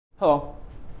Hello,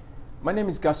 my name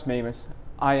is Gus Mamus.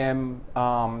 I am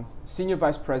Senior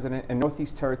Vice President and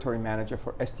Northeast Territory Manager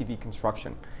for STV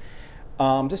Construction.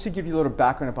 Just to give you a little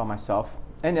background about myself,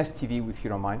 and STV if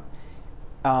you don't mind.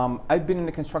 I've been in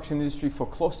the construction industry for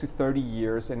close to 30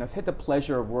 years, and I've had the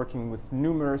pleasure of working with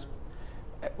numerous,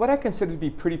 what I consider to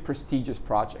be pretty prestigious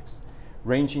projects,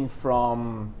 ranging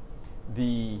from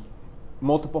the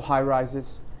multiple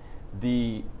high-rises,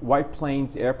 the White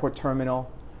Plains Airport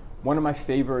Terminal. One of my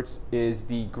favorites is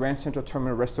the Grand Central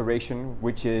Terminal restoration,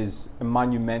 which is a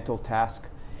monumental task.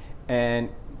 And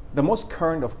the most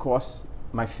current, of course,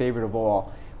 my favorite of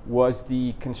all, was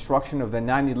the construction of the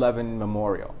 9/11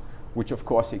 Memorial, which of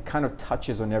course it kind of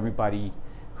touches on everybody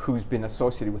who's been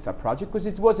associated with that project, because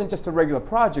it wasn't just a regular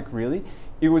project really.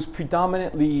 It was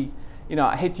predominantly,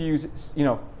 I hate to use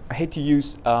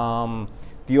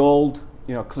the old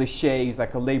cliches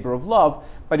like a labor of love,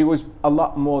 but it was a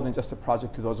lot more than just a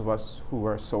project to those of us who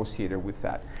were associated with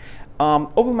that.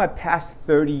 Over my past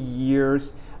 30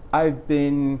 years, I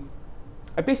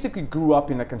basically grew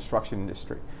up in the construction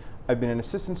industry. I've been an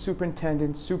assistant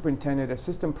superintendent,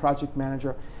 assistant project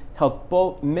manager,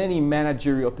 held many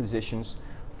managerial positions,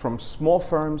 from small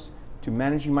firms to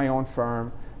managing my own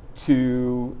firm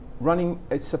to running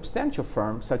a substantial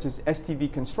firm such as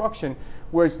STV Construction,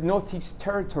 where as Northeast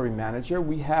Territory Manager,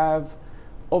 we have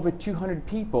over 200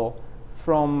 people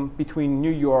from between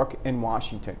New York and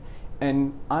Washington.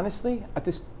 And honestly, at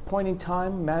this point in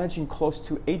time, managing close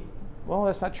to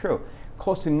that's not true,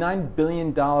 close to $9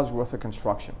 billion worth of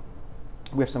construction.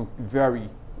 We have some very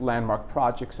landmark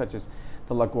projects such as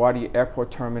the LaGuardia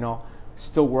Airport Terminal,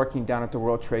 still working down at the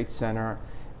World Trade Center,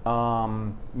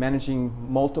 managing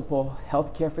multiple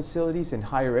healthcare facilities and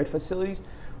higher ed facilities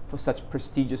for such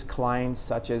prestigious clients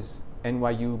such as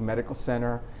NYU Medical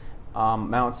Center,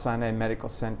 Mount Sinai Medical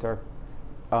Center,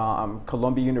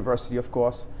 Columbia University, of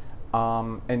course,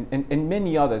 and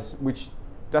many others, which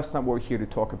that's not what we're here to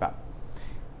talk about.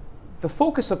 The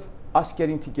focus of us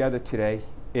getting together today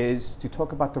is to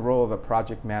talk about the role of a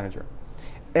project manager.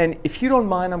 And if you don't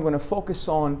mind, I'm going to focus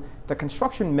on the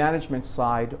construction management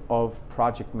side of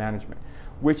project management,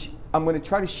 which I'm going to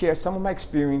try to share some of my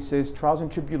experiences, trials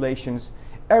and tribulations,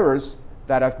 errors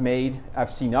that I've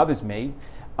seen others made,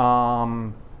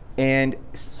 and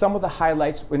some of the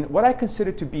highlights, and what I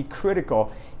consider to be critical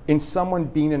in someone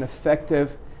being an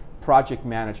effective project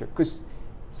manager. Because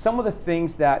some of the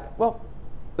things that,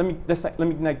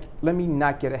 let me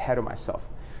not get ahead of myself.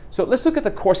 So let's look at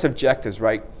the course objectives,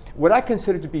 right? What I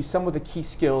consider to be some of the key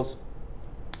skills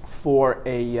for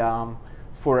a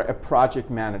project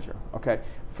manager, okay?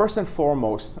 First and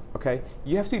foremost, okay,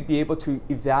 you have to be able to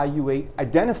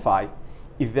identify,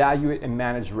 evaluate, and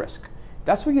manage risk.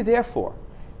 That's what you're there for.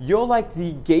 You're like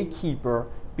the gatekeeper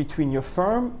between your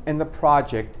firm and the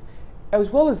project,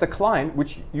 as well as the client,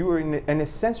 which you are in a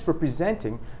sense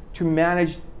representing, to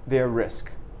manage their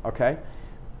risk, okay?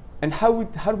 And how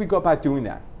do we go about doing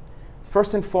that?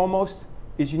 First and foremost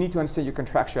is you need to understand your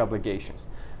contractual obligations.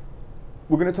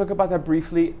 We're going to talk about that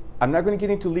briefly. I'm not going to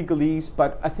get into legalese,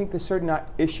 but I think there's certain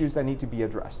issues that need to be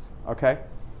addressed, okay?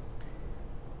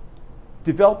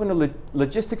 Developing the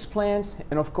logistics plans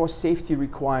and, of course, safety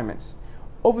requirements.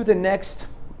 Over the next,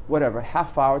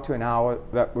 half hour to an hour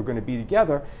that we're going to be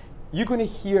together, you're going to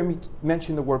hear me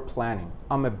mention the word planning.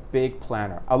 I'm a big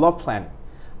planner. I love planning.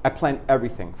 I plan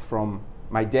everything from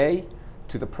my day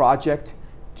to the project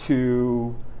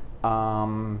to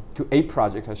a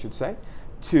project, I should say,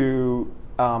 to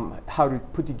how to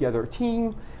put together a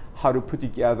team, how to put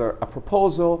together a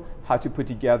proposal, how to put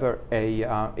together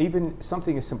even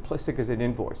something as simplistic as an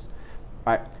invoice,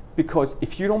 right? Because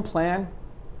if you don't plan,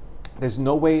 there's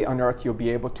no way on earth you'll be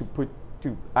able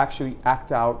to actually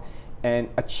act out and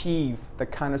achieve the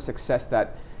kind of success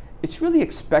that it's really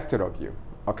expected of you,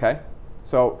 okay?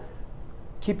 So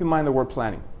keep in mind the word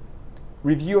planning.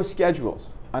 Review of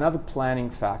schedules, another planning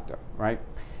factor, right?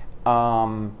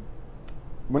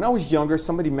 When I was younger,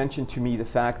 somebody mentioned to me the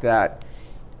fact that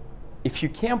if you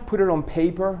can't put it on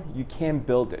paper, you can't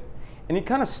build it. And it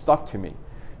kind of stuck to me.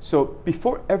 So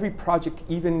before every project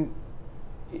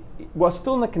while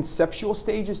still in the conceptual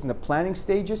stages, in the planning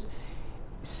stages,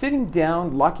 sitting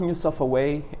down, locking yourself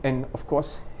away, and of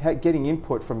course, getting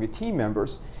input from your team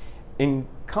members in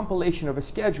compilation of a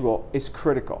schedule is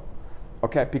critical,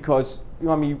 okay? Because,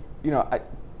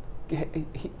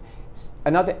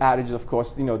 another adage, of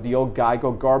course, the old guy,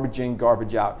 go garbage in,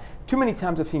 garbage out. Too many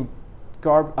times I've seen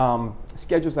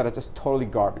schedules that are just totally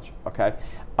garbage, okay?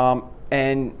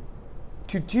 And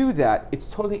to do that,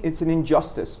 it's an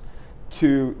injustice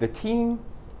to the team,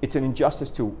 it's an injustice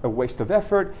to a waste of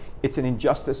effort, it's an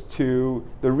injustice to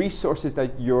the resources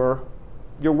that you're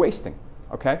you're wasting,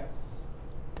 okay?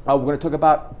 We're going to talk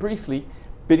about, briefly,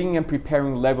 bidding and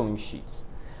preparing leveling sheets.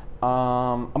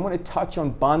 I'm going to touch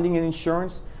on bonding and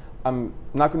insurance. I'm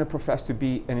not going to profess to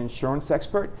be an insurance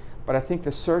expert, but I think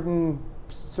there's certain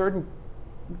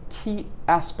key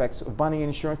aspects of bonding and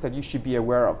insurance that you should be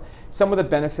aware of. Some of the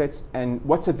benefits and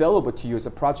what's available to you as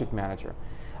a project manager.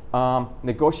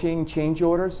 Negotiating change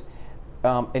orders,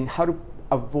 and how to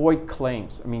avoid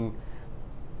claims. I mean,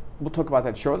 we'll talk about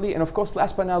that shortly. And of course,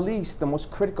 last but not least, the most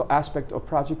critical aspect of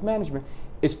project management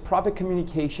is proper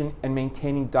communication and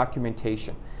maintaining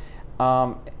documentation.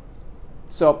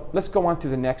 So let's go on to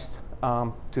the next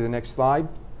slide.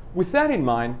 With that in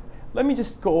mind, let me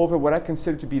just go over what I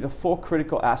consider to be the 4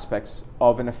 critical aspects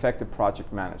of an effective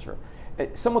project manager.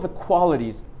 Some of the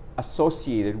qualities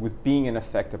associated with being an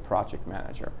effective project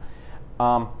manager.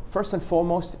 First and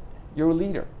foremost, you're a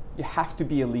leader. You have to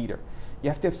be a leader. You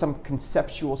have to have some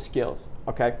conceptual skills,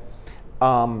 okay?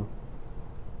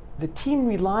 The team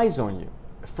relies on you,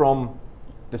 from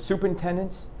the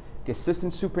superintendents, the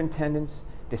assistant superintendents,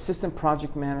 the assistant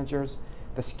project managers,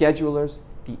 the schedulers,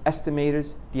 the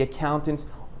estimators, the accountants,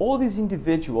 all these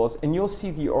individuals, and you'll see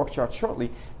the org chart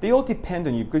shortly, they all depend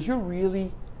on you because you're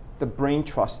really the brain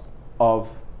trust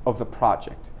of the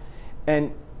project.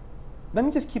 And let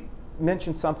me just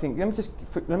mention something, let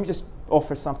me just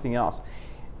offer something else.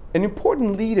 An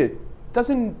important leader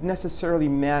doesn't necessarily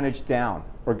manage down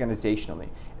organizationally.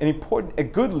 A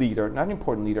good leader, not an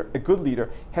important leader, a good leader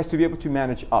has to be able to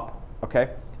manage up, okay?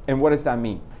 And what does that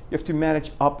mean? You have to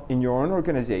manage up in your own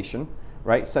organization,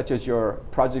 right? Such as your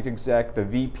project exec, the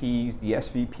VPs, the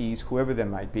SVPs, whoever they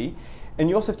might be. And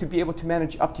you also have to be able to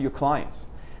manage up to your clients,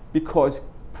 because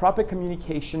proper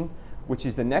communication, which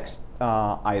is the next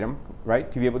item,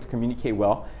 right? To be able to communicate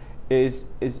well, is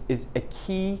a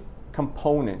key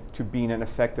component to being an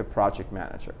effective project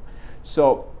manager.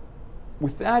 So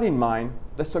with that in mind,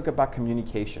 let's talk about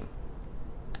communication.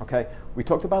 Okay, we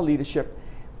talked about leadership,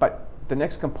 but the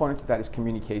next component to that is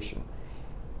communication.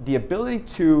 The ability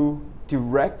to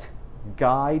direct,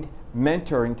 guide,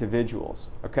 mentor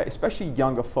individuals, okay, especially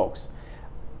younger folks.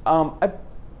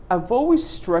 I've always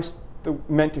stressed the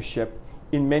mentorship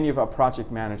in many of our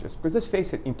project managers, because let's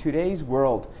face it, in today's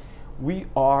world,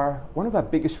 one of our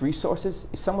biggest resources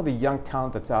is some of the young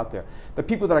talent that's out there, the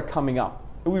people that are coming up.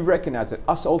 And we recognize it.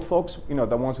 Us old folks, you know,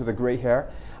 the ones with the gray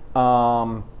hair,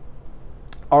 are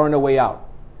on the way out.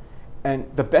 And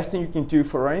the best thing you can do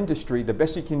for our industry, the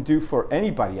best you can do for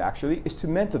anybody actually, is to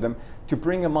mentor them, to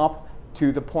bring them up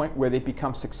to the point where they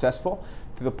become successful,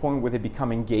 to the point where they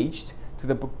become engaged, to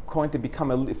the point they become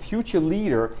a future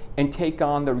leader and take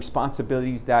on the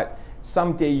responsibilities that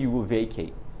someday you will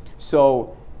vacate.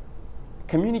 So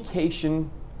communication,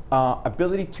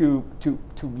 ability to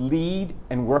lead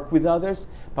and work with others,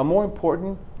 but more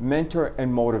important, mentor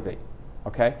and motivate,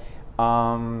 okay?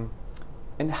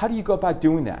 And how do you go about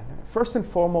doing that? First and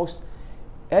foremost,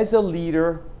 as a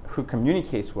leader who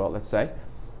communicates well, let's say,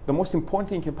 the most important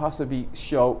thing you can possibly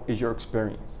show is your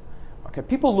experience. Okay,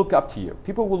 people look up to you.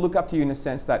 People will look up to you in the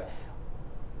sense that,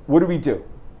 what do we do?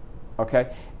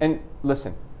 Okay, and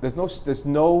listen, there's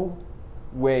no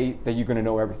way that you're going to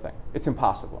know everything. It's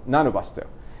impossible. None of us do.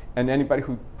 And anybody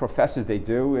who professes they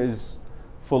do is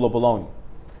full of baloney.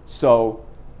 So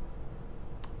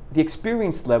the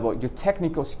experience level, your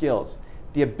technical skills,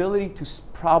 the ability to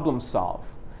problem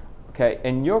solve, okay,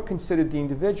 and you're considered the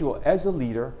individual as a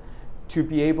leader to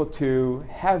be able to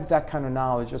have that kind of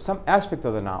knowledge or some aspect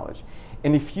of the knowledge.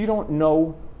 And if you don't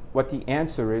know what the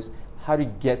answer is, how to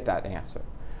get that answer,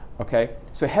 okay?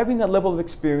 So having that level of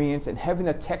experience and having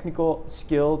the technical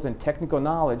skills and technical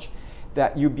knowledge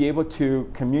that you'll be able to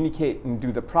communicate and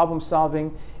do the problem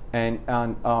solving and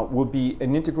will be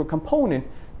an integral component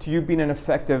to you being an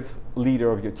effective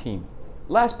leader of your team.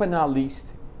 Last but not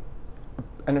least,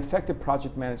 an effective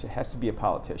project manager has to be a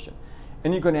politician.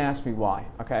 And you're going to ask me why,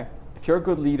 okay? If you're a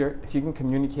good leader, if you can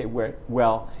communicate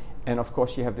well, and of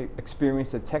course you have the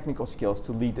experience and technical skills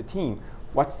to lead the team,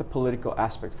 what's the political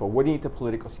aspect for? What do you need the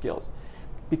political skills?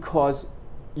 Because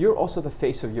you're also the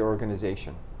face of your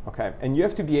organization, okay? And you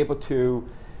have to be able to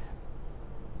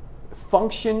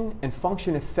function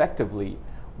effectively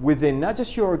within not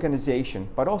just your organization,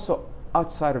 but also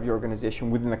outside of your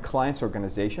organization, within a client's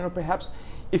organization, or perhaps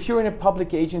if you're in a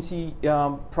public agency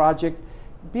project,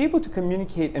 be able to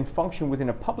communicate and function within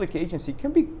a public agency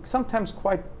can be sometimes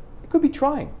it could be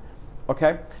trying,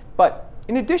 okay? But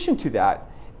in addition to that,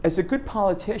 as a good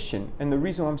politician, and the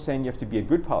reason I'm saying you have to be a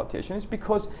good politician is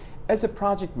because as a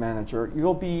project manager,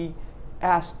 you'll be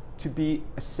asked to be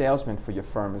a salesman for your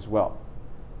firm as well.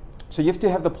 So you have to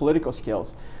have the political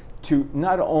skills to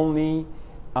not only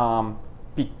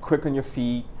be quick on your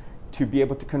feet, to be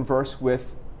able to converse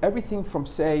with everything from,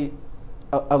 say,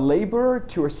 a laborer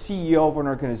to a CEO of an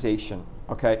organization,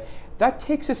 okay? That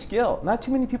takes a skill. Not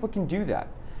too many people can do that.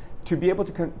 To be able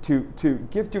to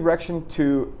give direction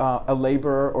to a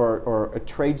laborer or a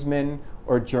tradesman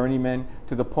or a journeyman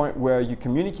to the point where you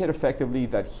communicate effectively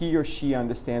that he or she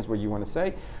understands what you want to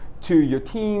say, to your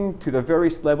team, to the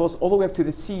various levels, all the way up to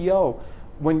the CEO,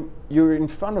 when you're in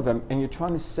front of them and you're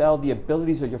trying to sell the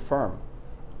abilities of your firm,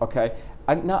 okay?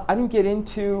 I didn't get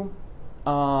into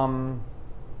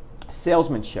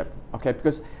salesmanship, okay?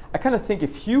 Because I kind of think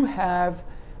if you have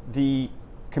the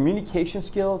communication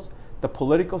skills, the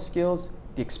political skills,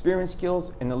 the experience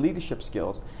skills, and the leadership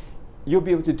skills, you'll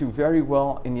be able to do very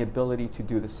well in the ability to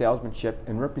do the salesmanship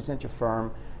and represent your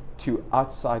firm to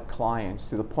outside clients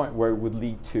to the point where it would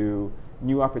lead to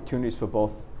new opportunities for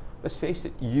both, let's face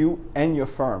it, you and your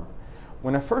firm.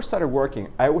 When I first started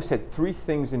working, I always had three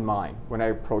things in mind when I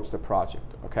approached the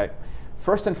project, okay?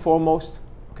 First and foremost,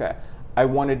 okay, I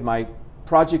wanted my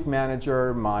project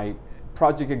manager, my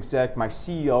project exec, my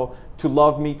CEO to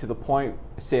love me to the point,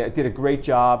 say I did a great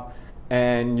job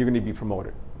and you're going to be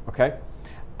promoted, okay?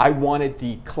 I wanted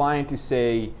the client to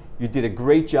say, you did a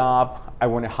great job, I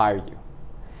want to hire you.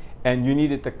 And you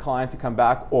needed the client to come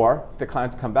back, or the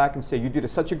client to come back and say, you did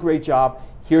such a great job,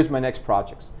 here's my next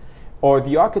projects. Or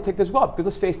the architect as well, because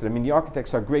let's face it, I mean, the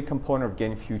architects are a great component of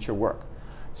getting future work.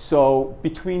 So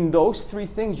between those three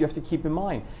things, you have to keep in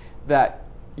mind that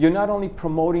you're not only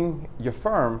promoting your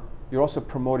firm, you're also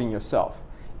promoting yourself.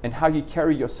 And how you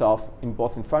carry yourself in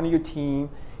both in front of your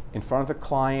team, in front of the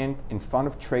client, in front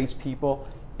of tradespeople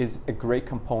is a great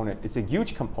component. It's a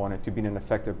huge component to being an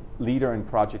effective leader and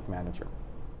project manager.